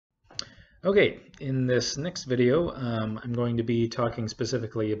Okay, in this next video, I'm going to be talking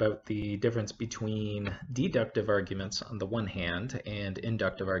specifically about the difference between deductive arguments on the one hand and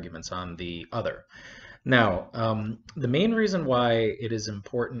inductive arguments on the other. Now, the main reason why it is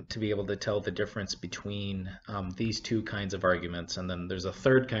important to be able to tell the difference between these two kinds of arguments, and then there's a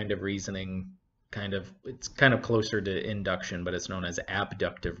third kind of reasoning, it's kind of closer to induction, but it's known as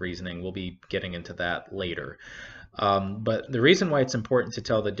abductive reasoning. We'll be getting into that later. But the reason why it's important to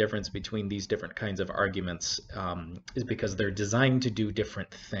tell the difference between these different kinds of arguments is because they're designed to do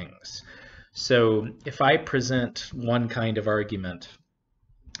different things. So if I present one kind of argument,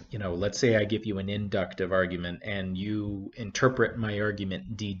 let's say I give you an inductive argument and you interpret my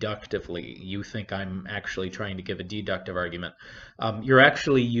argument deductively. You think I'm actually trying to give a deductive argument. You're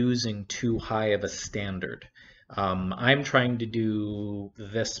actually using too high of a standard. I'm trying to do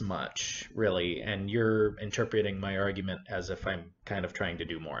this much, really, and you're interpreting my argument as if I'm kind of trying to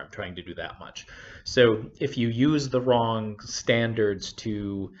do more. I'm trying to do that much. So if you use the wrong standards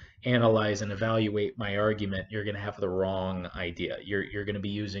to analyze and evaluate my argument, you're going to have the wrong idea. You're going to be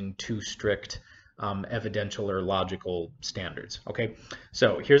using too strict evidential or logical standards. Okay,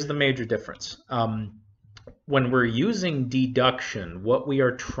 so here's the major difference. When we're using deduction, what we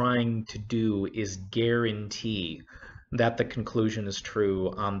are trying to do is guarantee that the conclusion is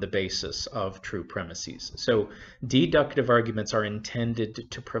true on the basis of true premises. So deductive arguments are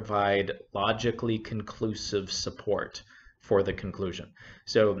intended to provide logically conclusive support for the conclusion.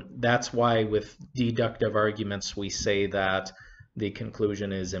 So that's why with deductive arguments we say that the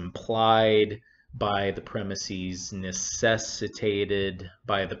conclusion is implied by the premises, necessitated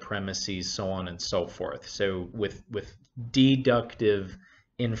by the premises, so on and so forth. So with deductive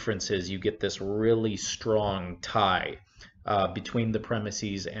inferences, you get this really strong tie between the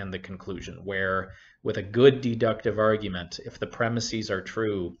premises and the conclusion, where with a good deductive argument, if the premises are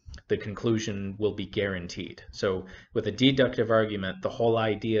true, the conclusion will be guaranteed. So with a deductive argument, the whole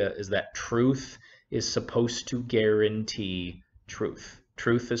idea is that truth is supposed to guarantee truth.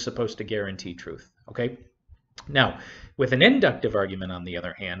 Truth is supposed to guarantee truth, okay? Now, with an inductive argument, on the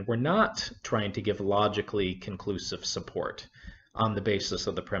other hand, we're not trying to give logically conclusive support on the basis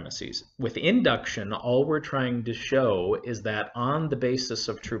of the premises. With induction, all we're trying to show is that on the basis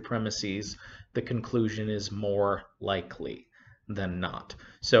of true premises, the conclusion is more likely than not.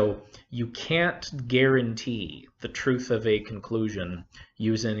 So you can't guarantee the truth of a conclusion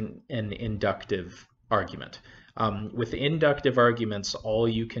using an inductive argument. With inductive arguments, all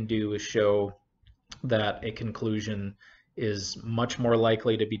you can do is show that a conclusion is much more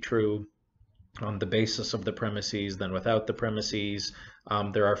likely to be true on the basis of the premises than without the premises.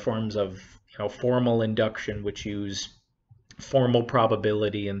 There are forms of formal induction which use formal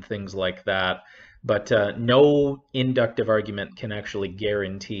probability and things like that, but no inductive argument can actually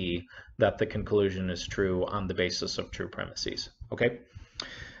guarantee that the conclusion is true on the basis of true premises. Okay?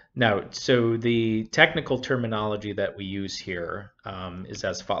 Now, so the technical terminology that we use here is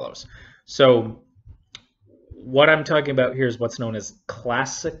as follows. So what I'm talking about here is what's known as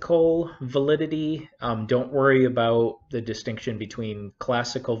classical validity. Don't worry about the distinction between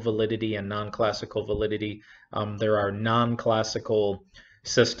classical validity and non-classical validity. There are non-classical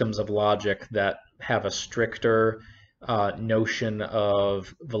systems of logic that have a stricter notion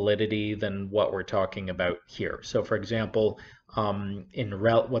of validity than what we're talking about here. So for example, in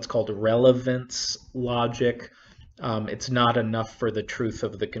what's called relevance logic, it's not enough for the truth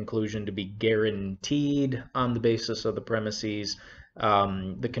of the conclusion to be guaranteed on the basis of the premises.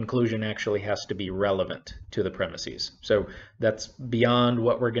 The conclusion actually has to be relevant to the premises. So that's beyond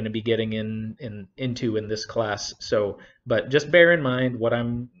what we're going to be getting into in this class. So, but just bear in mind what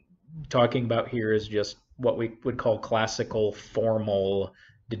I'm talking about here is just what we would call classical formal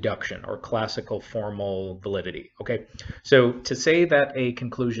deduction or classical formal validity. Okay, so to say that a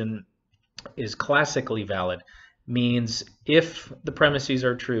conclusion is classically valid means if the premises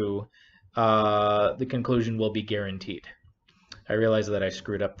are true, the conclusion will be guaranteed. I realize that I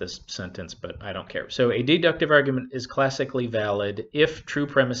screwed up this sentence, but I don't care. So a deductive argument is classically valid if true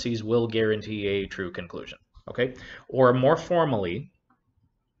premises will guarantee a true conclusion. Okay, or more formally,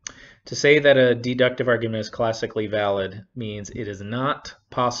 to say that a deductive argument is classically valid means it is not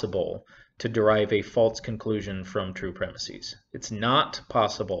possible to derive a false conclusion from true premises. It's not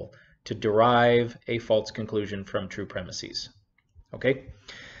possible to derive a false conclusion from true premises. Okay?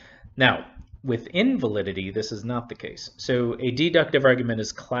 Now, with invalidity, this is not the case. So a deductive argument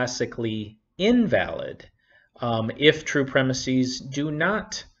is classically invalid if true premises do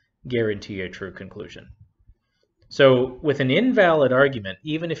not guarantee a true conclusion. So with an invalid argument,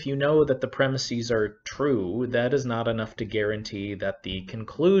 even if you know that the premises are true, that is not enough to guarantee that the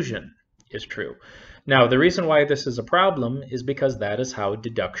conclusion is true. Now, the reason why this is a problem is because that is how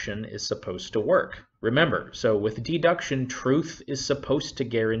deduction is supposed to work. Remember, so with deduction, truth is supposed to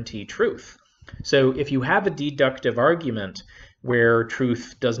guarantee truth. So if you have a deductive argument where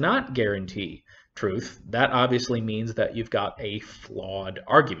truth does not guarantee truth, that obviously means that you've got a flawed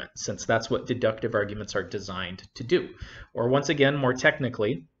argument, since that's what deductive arguments are designed to do. Or once again, more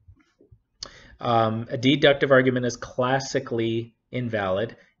technically, a deductive argument is classically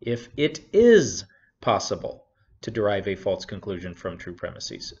invalid if it is possible to derive a false conclusion from true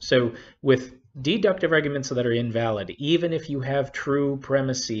premises. So with deductive arguments that are invalid, even if you have true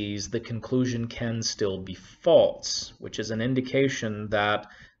premises, the conclusion can still be false, which is an indication that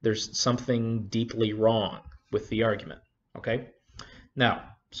there's something deeply wrong with the argument. Okay? Now,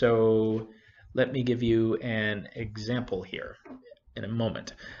 so let me give you an example here in a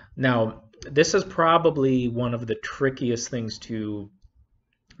moment. Now, this is probably one of the trickiest things to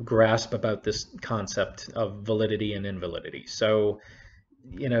grasp about this concept of validity and invalidity. So,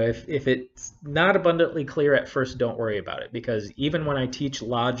 you know, if it's not abundantly clear at first, don't worry about it, because even when I teach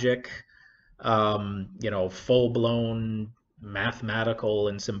logic, you know, full-blown mathematical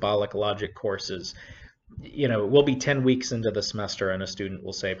and symbolic logic courses, you know, we'll be 10 weeks into the semester and a student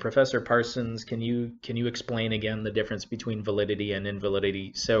will say, Professor Parsons, can you explain again the difference between validity and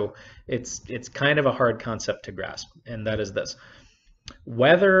invalidity? So it's kind of a hard concept to grasp, and that is this.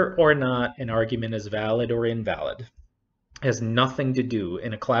 Whether or not an argument is valid or invalid has nothing to do,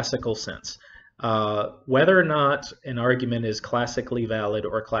 in a classical sense, whether or not an argument is classically valid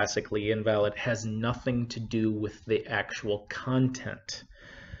or classically invalid has nothing to do with the actual content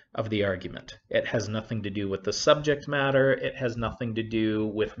of the argument. It has nothing to do with the subject matter. It has nothing to do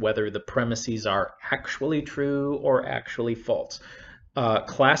with whether the premises are actually true or actually false.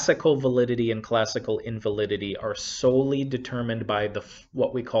 Classical validity and classical invalidity are solely determined by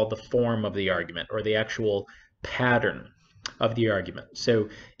what we call the form of the argument, or the actual pattern of the argument. So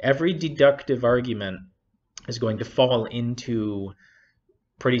every deductive argument is going to fall into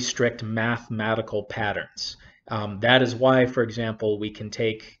pretty strict mathematical patterns. That is why, for example, we can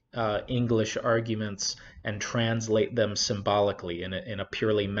take English arguments and translate them symbolically in a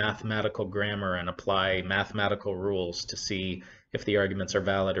purely mathematical grammar and apply mathematical rules to see if the arguments are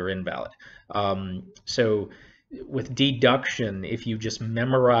valid or invalid. So with deduction, if you just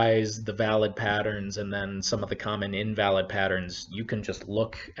memorize the valid patterns and then some of the common invalid patterns, you can just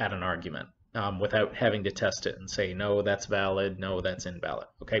look at an argument without having to test it and say, no, that's valid, no, that's invalid.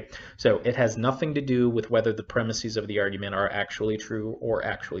 Okay, so it has nothing to do with whether the premises of the argument are actually true or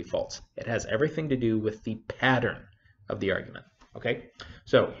actually false. It has everything to do with the pattern of the argument. Okay,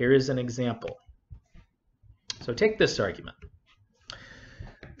 so here is an example. So take this argument.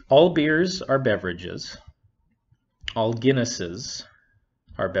 All beers are beverages. All Guinnesses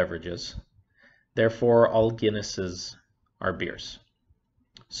are beverages. Therefore, all Guinnesses are beers.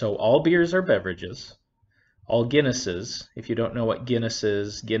 So all beers are beverages. All Guinnesses, if you don't know what Guinness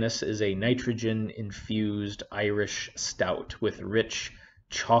is a nitrogen-infused Irish stout with rich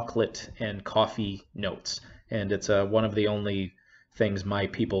chocolate and coffee notes. And it's one of the only things my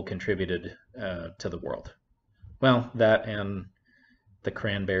people contributed to the world. Well, that and the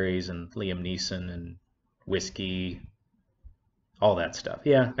Cranberries and Liam Neeson and whiskey, all that stuff.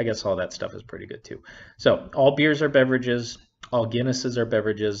 Yeah, I guess all that stuff is pretty good too. So all beers are beverages. All Guinnesses are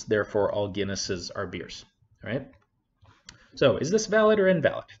beverages, therefore all Guinnesses are beers. All right? So is this valid or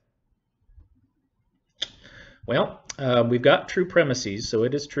invalid? Well, we've got true premises, so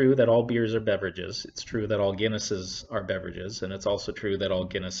it is true that all beers are beverages. It's true that all Guinnesses are beverages, and it's also true that all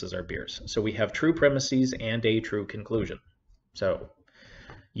Guinnesses are beers. So we have true premises and a true conclusion. So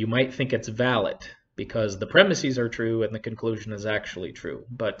you might think it's valid because the premises are true and the conclusion is actually true,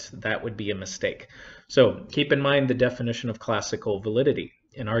 but that would be a mistake. So keep in mind the definition of classical validity.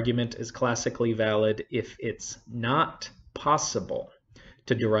 An argument is classically valid if it's not possible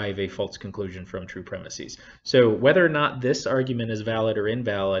to derive a false conclusion from true premises. So whether or not this argument is valid or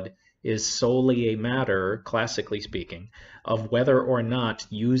invalid is solely a matter, classically speaking, of whether or not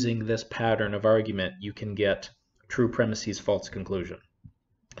using this pattern of argument you can get true premises false conclusion.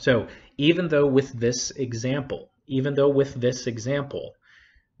 So even though with this example,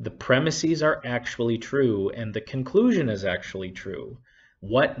 the premises are actually true and the conclusion is actually true,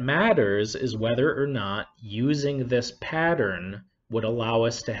 what matters is whether or not using this pattern would allow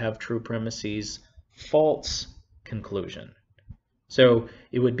us to have true premises false conclusion. So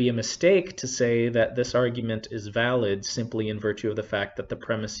it would be a mistake to say that this argument is valid simply in virtue of the fact that the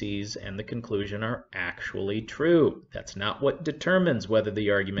premises and the conclusion are actually true. That's not what determines whether the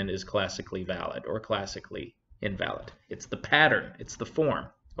argument is classically valid or classically invalid. It's the pattern, it's the form.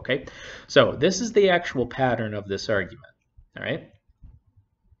 Okay, so this is the actual pattern of this argument. All right,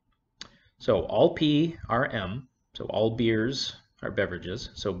 so all P are M, so all beers are beverages.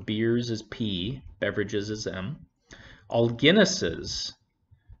 So beers is P, beverages is M. All Guinnesses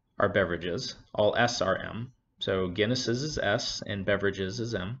are beverages. All S are M. So Guinnesses is S and beverages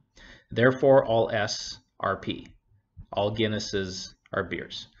is M. Therefore, all S are P. All Guinnesses are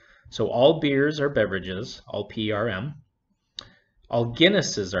beers. So all beers are beverages. All P are M. All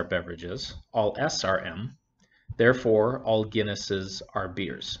Guinnesses are beverages. All S are M. Therefore, all Guinnesses are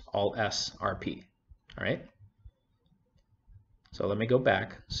beers. All S are P. All right? So let me go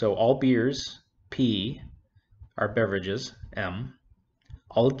back. So all beers, P, are beverages, M.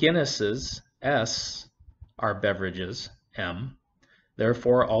 All Guinnesses, S, are beverages, M.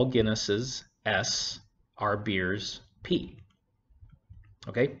 Therefore, all Guinnesses, S, are beers, P.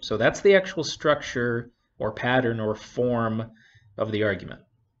 Okay, so that's the actual structure or pattern or form of the argument.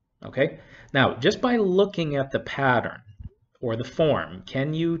 Okay, now just by looking at the pattern or the form,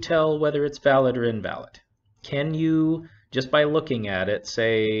 can you tell whether it's valid or invalid? Can you, just by looking at it,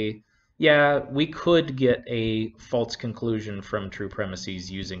 say, yeah, we could get a false conclusion from true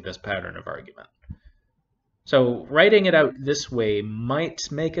premises using this pattern of argument? So writing it out this way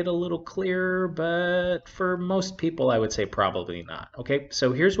might make it a little clearer, but for most people, I would say probably not. Okay,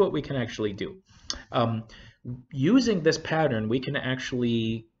 so here's what we can actually do. Using this pattern, we can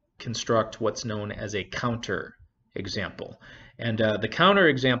actually construct what's known as a counter example. And the counter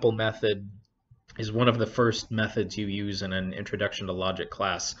example method is one of the first methods you use in an introduction to logic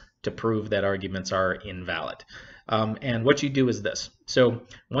class to prove that arguments are invalid. And what you do is this. So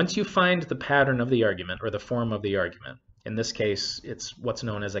once you find the pattern of the argument or the form of the argument, in this case, it's what's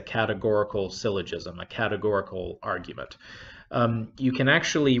known as a categorical syllogism, a categorical argument. You can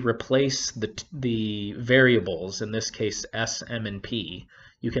actually replace the variables, in this case S, M, and P.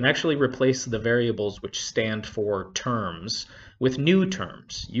 You can actually replace the variables which stand for terms with new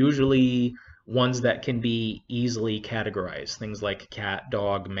terms, usually ones that can be easily categorized, things like cat,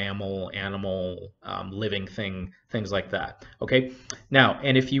 dog, mammal, animal, living thing, things like that. Okay, now,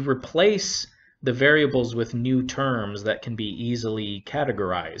 and if you replace the variables with new terms that can be easily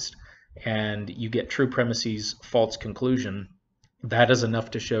categorized and you get true premises, false conclusion, that is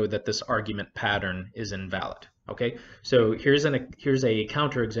enough to show that this argument pattern is invalid. Okay, so here's a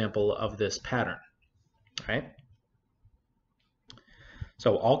counterexample of this pattern. All right.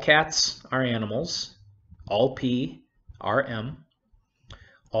 So all cats are animals. All P are M.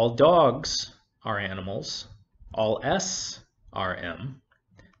 All dogs are animals. All S are M.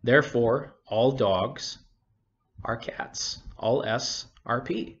 Therefore, all dogs are cats. All S are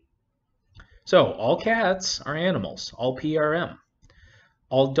P. So all cats are animals. All P are M.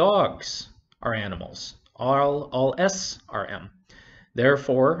 All dogs are animals. All S are M.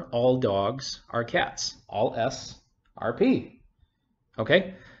 Therefore, all dogs are cats. All S are P.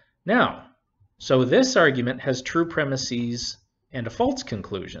 Okay, now, so this argument has true premises and a false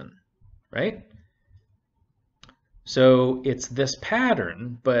conclusion, right? So it's this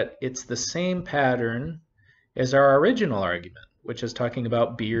pattern, but it's the same pattern as our original argument, which is talking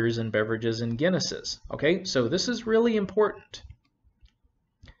about beers and beverages and Guinnesses. Okay, so this is really important.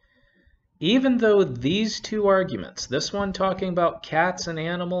 Even though these two arguments, this one talking about cats and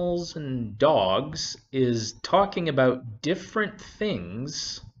animals and dogs, is talking about different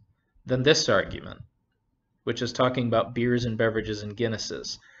things than this argument, which is talking about beers and beverages and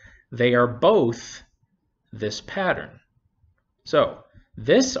Guinnesses, they are both this pattern. So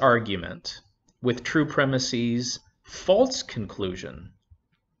this argument with true premises, false conclusion,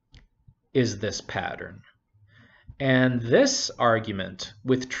 is this pattern. And this argument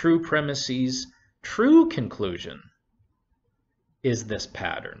with true premises, true conclusion, is this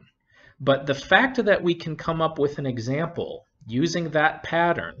pattern. But the fact that we can come up with an example using that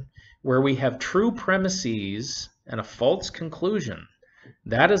pattern where we have true premises and a false conclusion,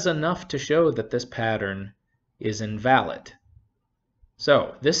 that is enough to show that this pattern is invalid.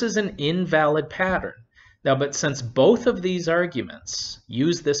 So this is an invalid pattern. Now, but since both of these arguments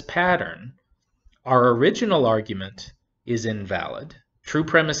use this pattern, our original argument is invalid. True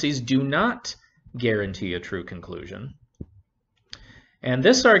premises do not guarantee a true conclusion. And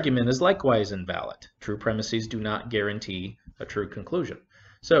this argument is likewise invalid. True premises do not guarantee a true conclusion.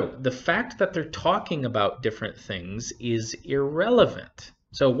 So the fact that they're talking about different things is irrelevant.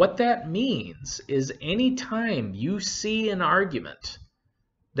 So what that means is anytime you see an argument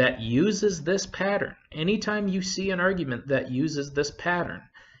that uses this pattern, anytime you see an argument that uses this pattern,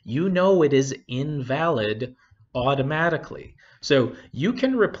 you know it is invalid automatically. So you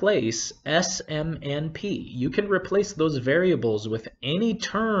can replace S, M, and P. You can replace those variables with any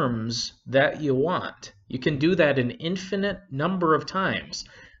terms that you want. You can do that an infinite number of times.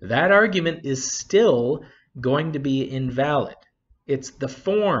 That argument is still going to be invalid. It's the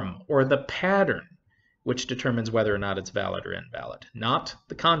form or the pattern which determines whether or not it's valid or invalid, not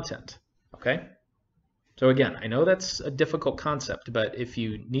the content. Okay? So again, I know that's a difficult concept, but if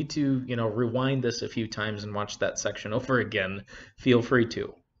you need to, rewind this a few times and watch that section over again, feel free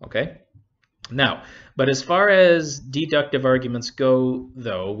to, okay? Now, but as far as deductive arguments go,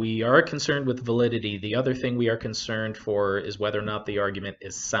 though, we are concerned with validity. The other thing we are concerned for is whether or not the argument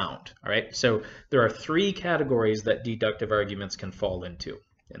is sound, all right? So there are three categories that deductive arguments can fall into,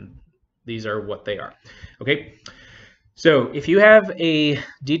 and these are what they are, okay? So if you have a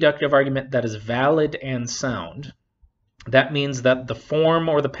deductive argument that is valid and sound, that means that the form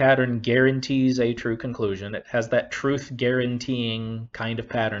or the pattern guarantees a true conclusion. It has that truth guaranteeing kind of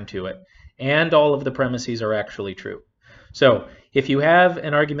pattern to it, and all of the premises are actually true. So if you have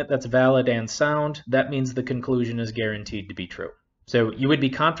an argument that's valid and sound, that means the conclusion is guaranteed to be true. So you would be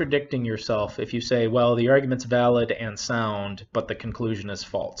contradicting yourself if you say, well, the argument's valid and sound, but the conclusion is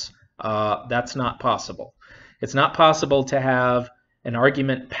false. That's not possible. It's not possible to have an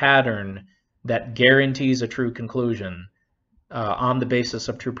argument pattern that guarantees a true conclusion on the basis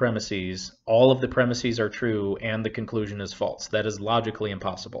of true premises. All of the premises are true and the conclusion is false. That is logically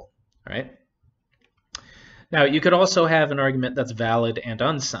impossible, all right? Now, you could also have an argument that's valid and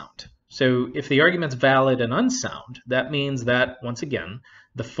unsound. So if the argument's valid and unsound, that means that, once again,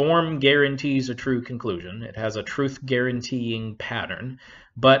 the form guarantees a true conclusion. It has a truth guaranteeing pattern,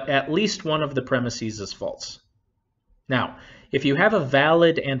 but at least one of the premises is false. Now, if you have a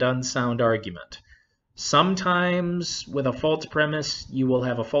valid and unsound argument, sometimes with a false premise, you will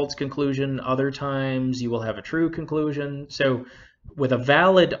have a false conclusion. Other times, you will have a true conclusion. So with a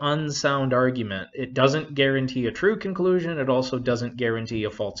valid unsound argument, it doesn't guarantee a true conclusion. It also doesn't guarantee a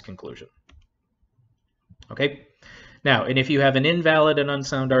false conclusion. Okay? Now, and if you have an invalid and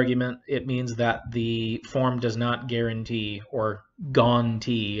unsound argument, it means that the form does not guarantee, or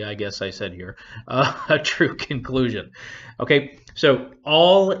guarantee, I guess I said here, a true conclusion. Okay, so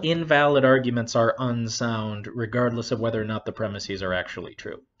all invalid arguments are unsound, regardless of whether or not the premises are actually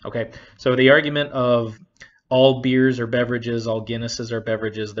true. Okay, so the argument of all beers are beverages, all Guinnesses are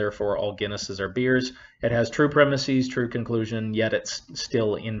beverages, therefore all Guinnesses are beers. It has true premises, true conclusion, yet it's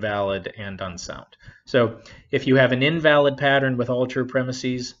still invalid and unsound. So if you have an invalid pattern with all true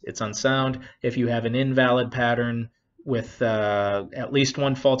premises, it's unsound. If you have an invalid pattern with at least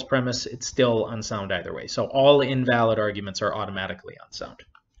one false premise, it's still unsound either way. So all invalid arguments are automatically unsound,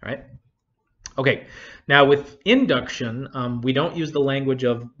 all right? Okay, now with induction, we don't use the language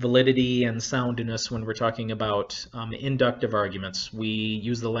of validity and soundness when we're talking about inductive arguments. We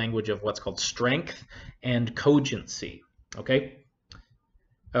use the language of what's called strength and cogency, okay?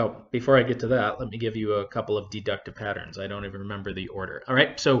 Oh, before I get to that, let me give you a couple of deductive patterns. I don't even remember the order. All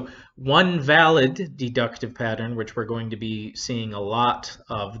right, so one valid deductive pattern, which we're going to be seeing a lot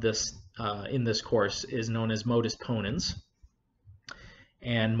of this in this course, is known as modus ponens.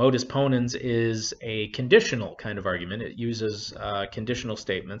 And modus ponens is a conditional kind of argument. It uses conditional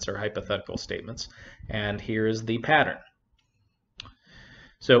statements or hypothetical statements. And here is the pattern.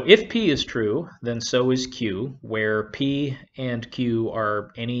 So if P is true, then so is Q, where P and Q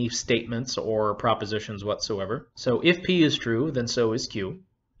are any statements or propositions whatsoever. So if P is true, then so is Q.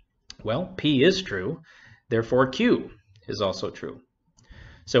 Well, P is true, therefore Q is also true.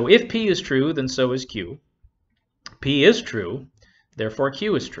 So if P is true, then so is Q. P is true, therefore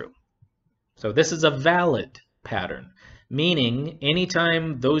Q is true. So this is a valid pattern, meaning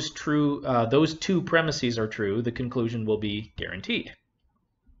anytime those two premises are true, the conclusion will be guaranteed.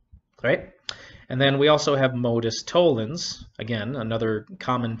 Right? And then we also have modus tollens, again, another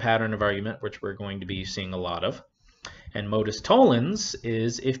common pattern of argument, which we're going to be seeing a lot of. And modus tollens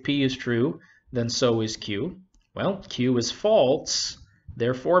is if P is true, then so is Q. Well, Q is false,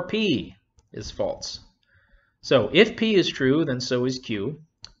 therefore P is false. So if P is true, then so is Q.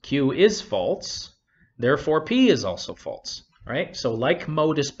 Q is false, therefore P is also false. Right? So like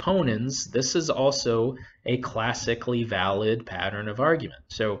modus ponens, this is also a classically valid pattern of argument.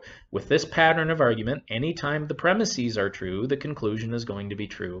 So with this pattern of argument, anytime the premises are true, the conclusion is going to be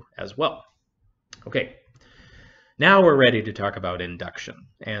true as well. Okay, now we're ready to talk about induction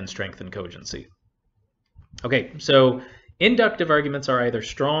and strength and cogency. Okay, so inductive arguments are either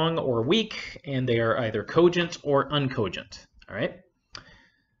strong or weak, and they are either cogent or uncogent. All right?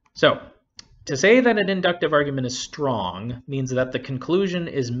 So to say that an inductive argument is strong means that the conclusion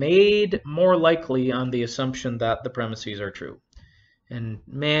is made more likely on the assumption that the premises are true. And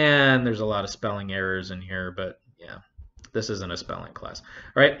man, there's a lot of spelling errors in here, but yeah, this isn't a spelling class.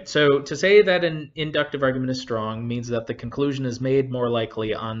 All right, so to say that an inductive argument is strong means that the conclusion is made more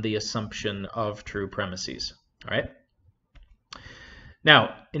likely on the assumption of true premises. All right.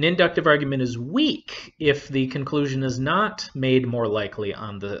 Now, an inductive argument is weak if the conclusion is not made more likely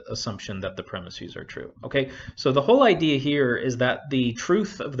on the assumption that the premises are true. Okay, so the whole idea here is that the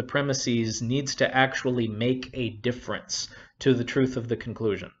truth of the premises needs to actually make a difference to the truth of the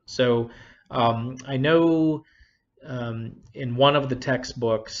conclusion. So I know in one of the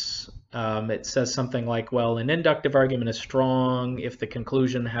textbooks, it says something like, well, an inductive argument is strong if the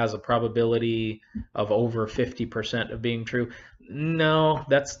conclusion has a probability of over 50% of being true. No,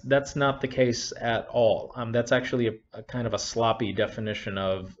 that's not the case at all. That's actually a kind of a sloppy definition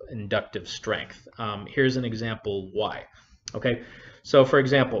of inductive strength. Here's an example why. Okay, so for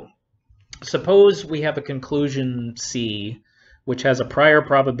example, suppose we have a conclusion C which has a prior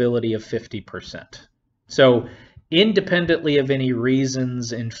probability of 50%. So independently of any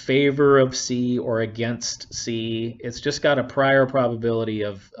reasons in favor of C or against C, it's just got a prior probability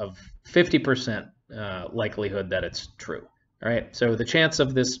of 50% likelihood that it's true. All right, so the chance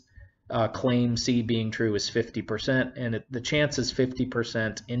of this claim C being true is 50%, and the chance is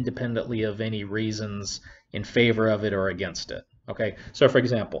 50% independently of any reasons in favor of it or against it. Okay, so for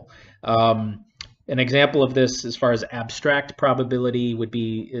example, an example of this as far as abstract probability would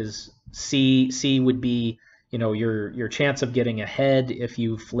be is C would be, you know, your chance of getting ahead if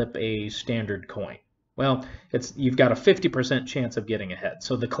you flip a standard coin. Well, you've got a 50% chance of getting ahead.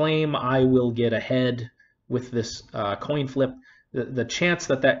 So the claim I will get ahead with this coin flip, the chance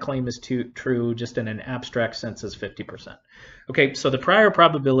that that claim is true just in an abstract sense is 50%. Okay, so the prior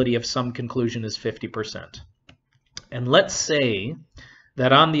probability of some conclusion is 50%. And let's say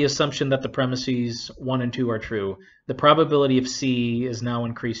that on the assumption that the premises 1 and 2 are true, the probability of C is now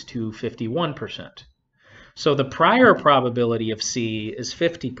increased to 51%. So the prior probability of C is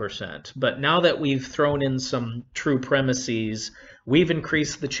 50%, but now that we've thrown in some true premises, we've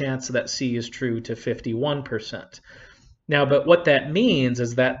increased the chance that C is true to 51%. Now, but what that means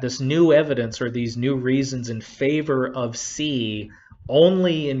is that this new evidence or these new reasons in favor of C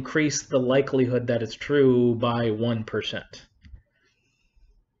only increase the likelihood that it's true by 1%.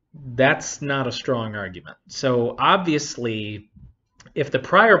 That's not a strong argument. So obviously, if the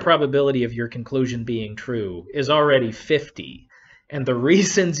prior probability of your conclusion being true is already 50, and the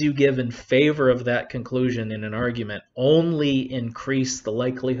reasons you give in favor of that conclusion in an argument only increase the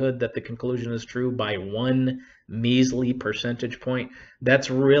likelihood that the conclusion is true by 1 measly percentage point, that's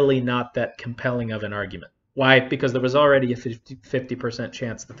really not that compelling of an argument. Why? Because there was already a 50%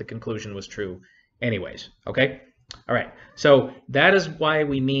 chance that the conclusion was true anyways, okay? All right, so that is why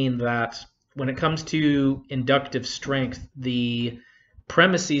we mean that when it comes to inductive strength, the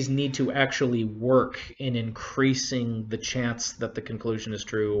premises need to actually work in increasing the chance that the conclusion is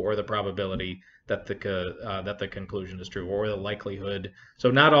true, or the probability that the conclusion is true, or the likelihood. So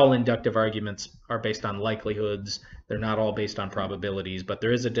not all inductive arguments are based on likelihoods. They're not all based on probabilities, but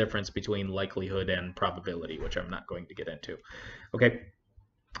there is a difference between likelihood and probability, which I'm not going to get into. Okay.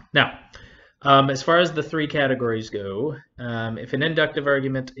 Now, as far as the 3 categories go, if an inductive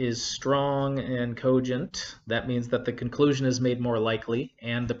argument is strong and cogent, that means that the conclusion is made more likely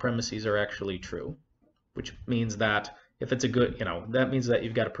and the premises are actually true, which means that if it's a good, that means that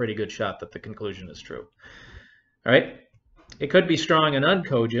you've got a pretty good shot that the conclusion is true. All right. It could be strong and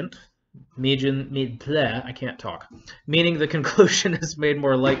uncogent, I can't talk, meaning the conclusion is made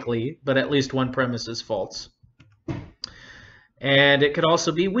more likely, but at least one premise is false. And it could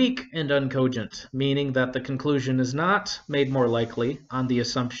also be weak and uncogent, meaning that the conclusion is not made more likely on the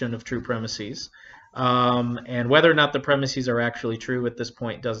assumption of true premises. And whether or not the premises are actually true at this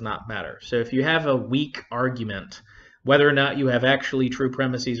point does not matter. So if you have a weak argument, whether or not you have actually true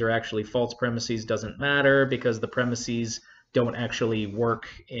premises or actually false premises doesn't matter, because the premises don't actually work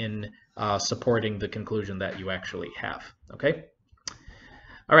in supporting the conclusion that you actually have. Okay?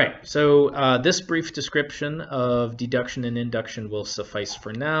 All right, so this brief description of deduction and induction will suffice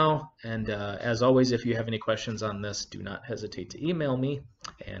for now. And as always, if you have any questions on this, do not hesitate to email me,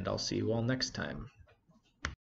 and I'll see you all next time.